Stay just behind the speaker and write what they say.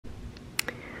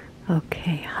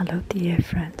Okay, hello dear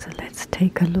friends. Let's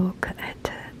take a look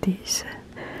at these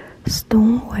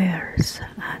stonewares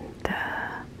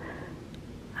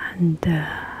and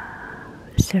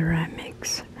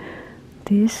ceramics.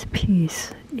 This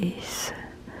piece is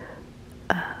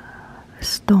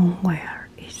stoneware,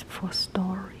 is for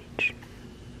storage,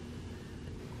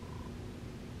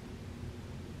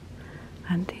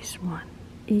 and this one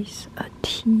is a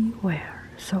teaware.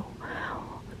 So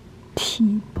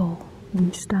tea bowl. We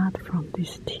start from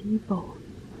this tea bowl.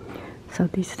 So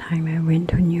this time I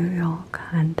went to New York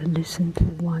and listened to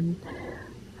one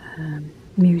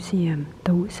museum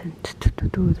docent to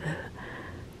do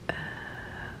the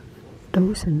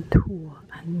docent tour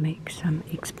and make some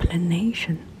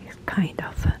explanation. It kind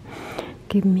of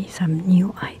give me some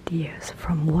new ideas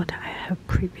from what I have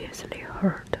previously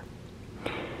heard.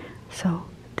 So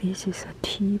this is a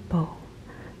tea bowl,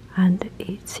 and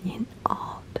it's in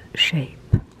odd shape.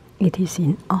 It is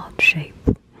in odd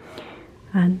shape,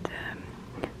 and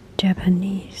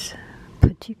Japanese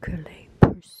particularly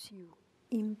pursue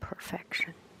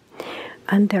imperfection,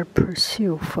 and their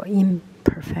pursuit for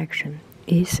imperfection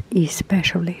is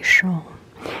especially shown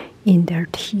in their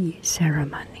tea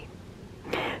ceremony.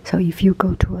 So if you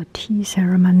go to a tea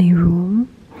ceremony room,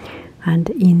 and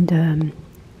in the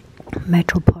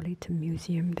Metropolitan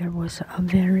Museum there was a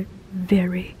very,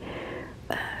 very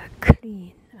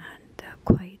clean and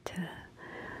quite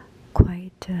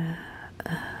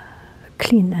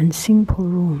clean and simple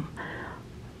room.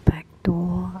 Back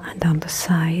door, and on the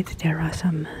side there are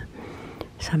some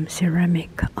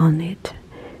ceramic on it.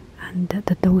 And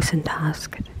the docent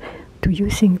asked, "Do you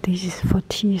think this is for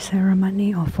tea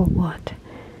ceremony or for what?"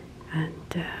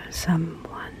 And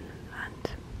someone, and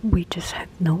we just had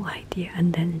no idea.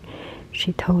 And then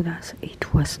she told us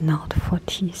it was not for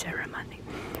tea ceremony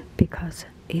because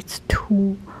it's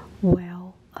too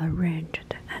well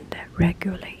arranged and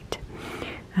regulate,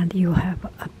 and you have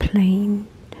a plain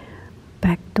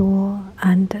back door,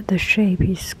 and the shape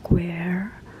is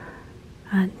square,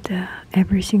 and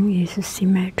everything is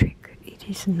symmetric. It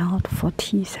is not for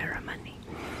tea ceremony.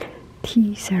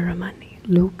 Tea ceremony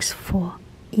looks for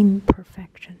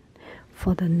imperfection,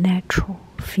 for the natural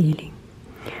feeling.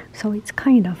 So it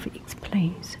kind of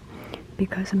explains,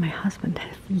 because my husband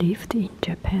has lived in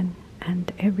Japan,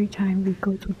 and every time we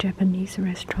go to Japanese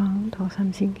restaurant or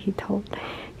something,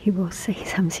 he will say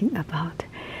something about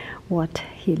what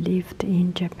he lived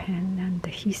in Japan and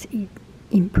his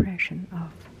impression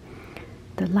of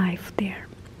the life there.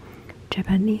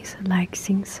 Japanese like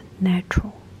things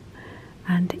natural,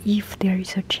 and if there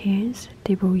is a chance,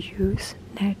 they will use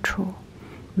natural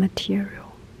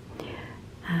material,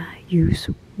 use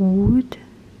wood,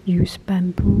 use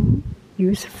bamboo,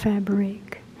 use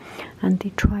fabric, and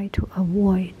they try to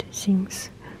avoid things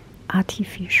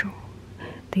artificial.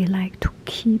 They like to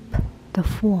keep the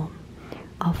form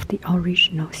of the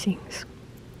original things,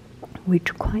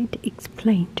 which quite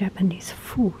explain Japanese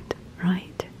food,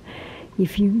 right?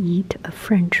 If you eat a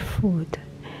French food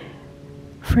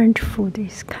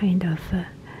is kind of,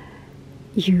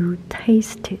 you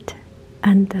taste it,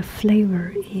 and the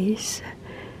flavor is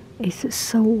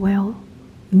so well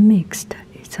mixed.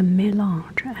 It's a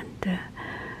melange, and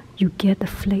you get the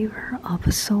flavor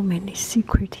of so many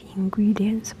secret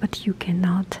ingredients, but you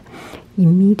cannot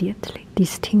immediately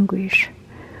distinguish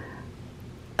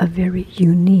a very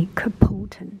unique,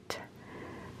 potent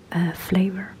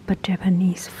flavor. But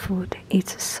Japanese food,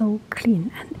 it's so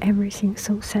clean and everything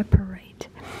so separate.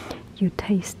 You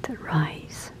taste the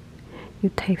rice, you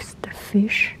taste the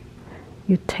fish,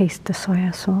 you taste the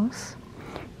soya sauce,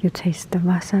 you taste the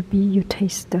wasabi, you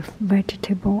taste the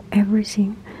vegetable,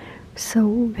 everything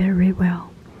so very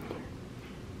well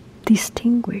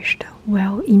distinguished,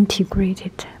 well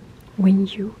integrated. When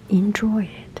you enjoy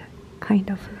it, kind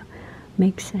of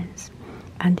makes sense.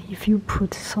 And if you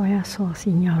put soya sauce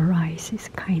in your rice, it's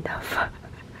kind of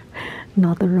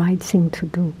not the right thing to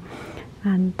do.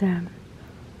 And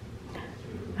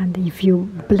if you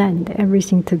blend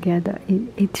everything together,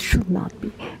 it should not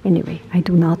be. Anyway, I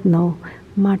do not know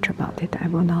much about it. I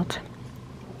will not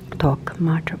talk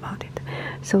much about it.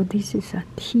 So this is a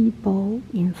tea bowl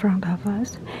in front of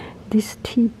us. This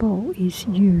tea bowl is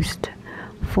used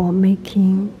for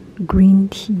making green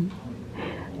tea,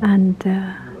 and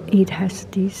it has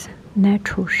this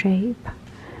natural shape,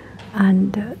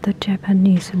 and the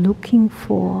Japanese looking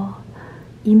for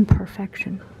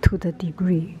imperfection to the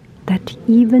degree that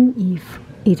even if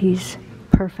it is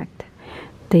perfect,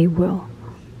 they will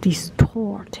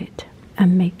distort it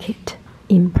and make it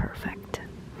imperfect.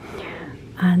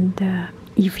 And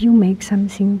if you make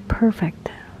something perfect,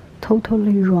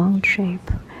 totally wrong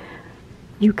shape,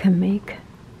 you can make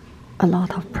a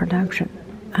lot of production,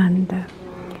 and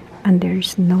there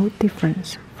is no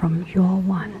difference from your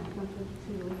one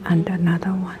and another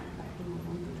one.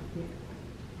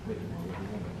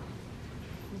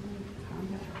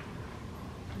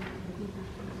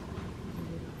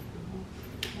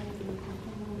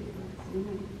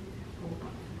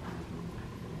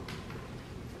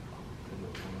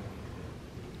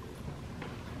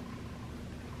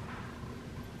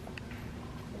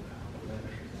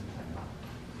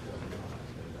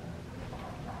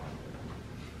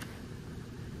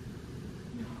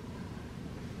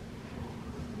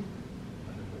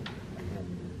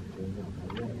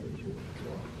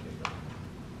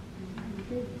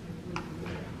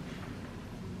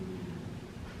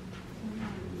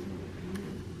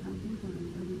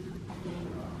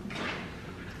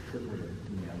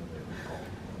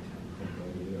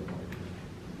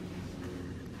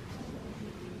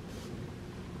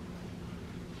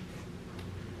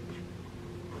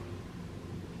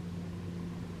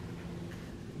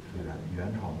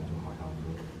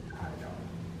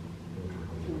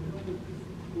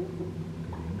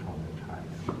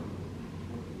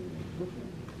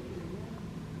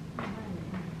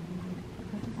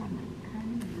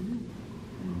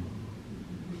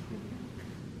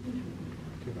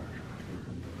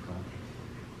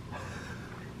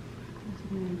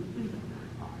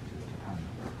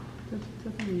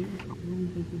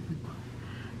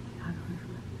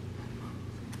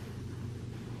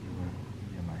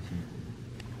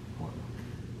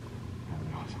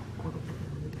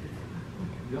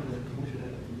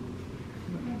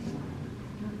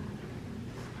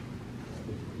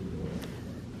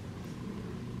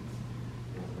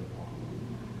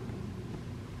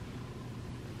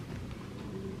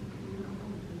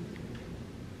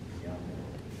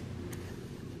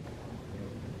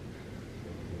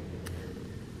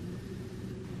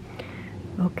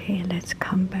 Okay, let's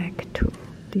come back to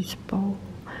this bowl.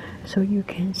 So you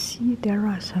can see there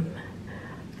are some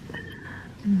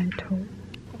metal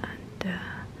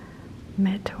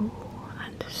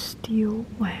and steel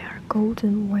wire,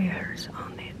 golden wires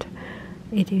on it.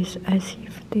 It is as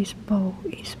if this bowl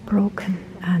is broken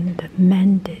and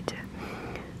mended.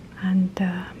 And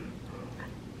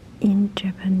in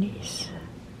Japanese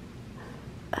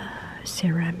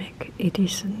ceramic,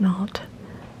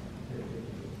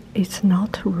 it's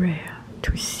not rare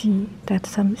to see that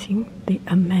something they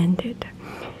amended.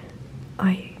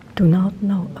 I do not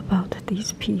know about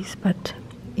this piece, but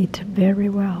it's very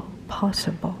well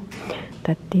possible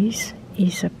that this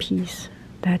is a piece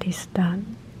that is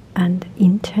done and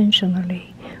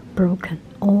intentionally broken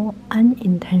or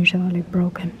unintentionally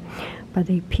broken, but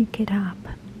they pick it up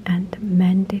and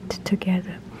mend it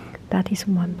together. That is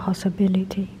one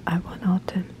possibility. I will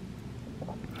not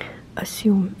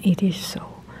assume it is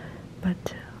so,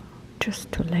 but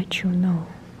just to let you know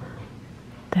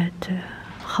that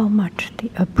how much they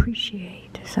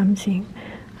appreciate something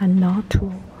and not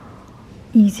to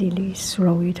easily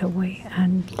throw it away,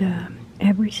 and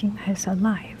everything has a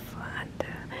life, and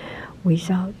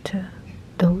without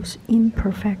those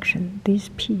imperfections, this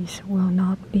piece will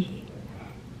not be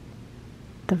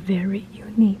the very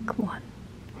unique one.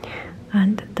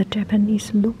 And the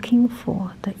Japanese looking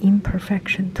for the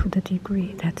imperfection to the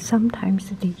degree that sometimes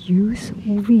they use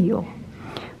wheel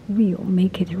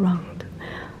make it round.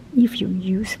 If you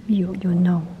use wheel, you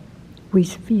know,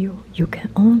 with wheel you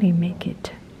can only make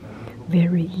it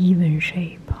very even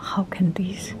shape. How can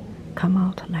this come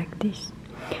out like this?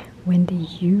 When they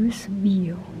use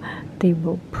wheel, they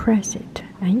will press it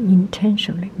and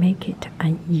intentionally make it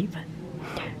uneven.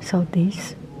 So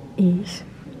this is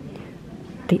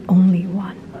the only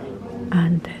one,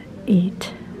 and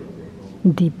it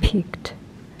depicts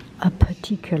a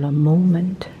particular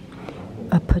moment,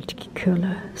 a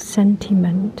particular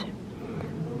sentiment,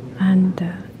 and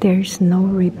there is no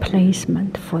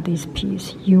replacement for this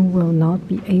piece. You will not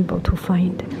be able to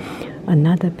find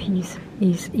another piece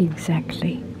is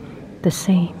exactly the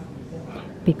same,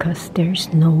 because there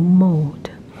is no mold,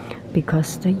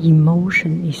 because the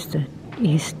emotion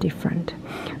is different,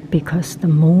 because the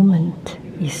moment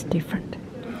is different.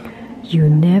 You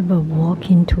never walk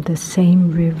into the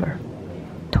same river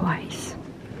twice.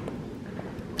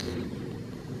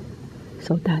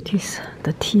 So that is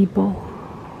the tea bowl.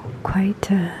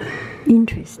 Quite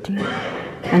interesting.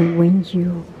 And when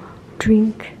you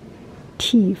drink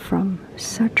tea from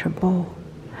such a bowl,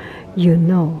 you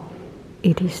know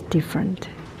it is different.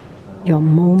 Your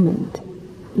moment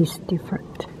is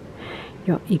different.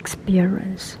 Your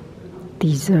experience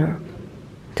deserves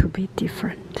to be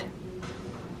different.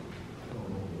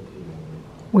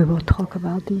 We will talk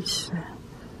about this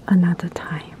another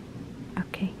time.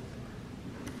 Okay?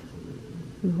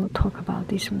 we will talk about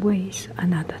these ways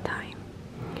another time.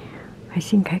 I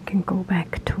think I can go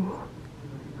back to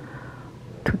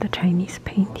the Chinese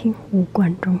painting, Wu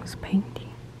Guanzhong's painting.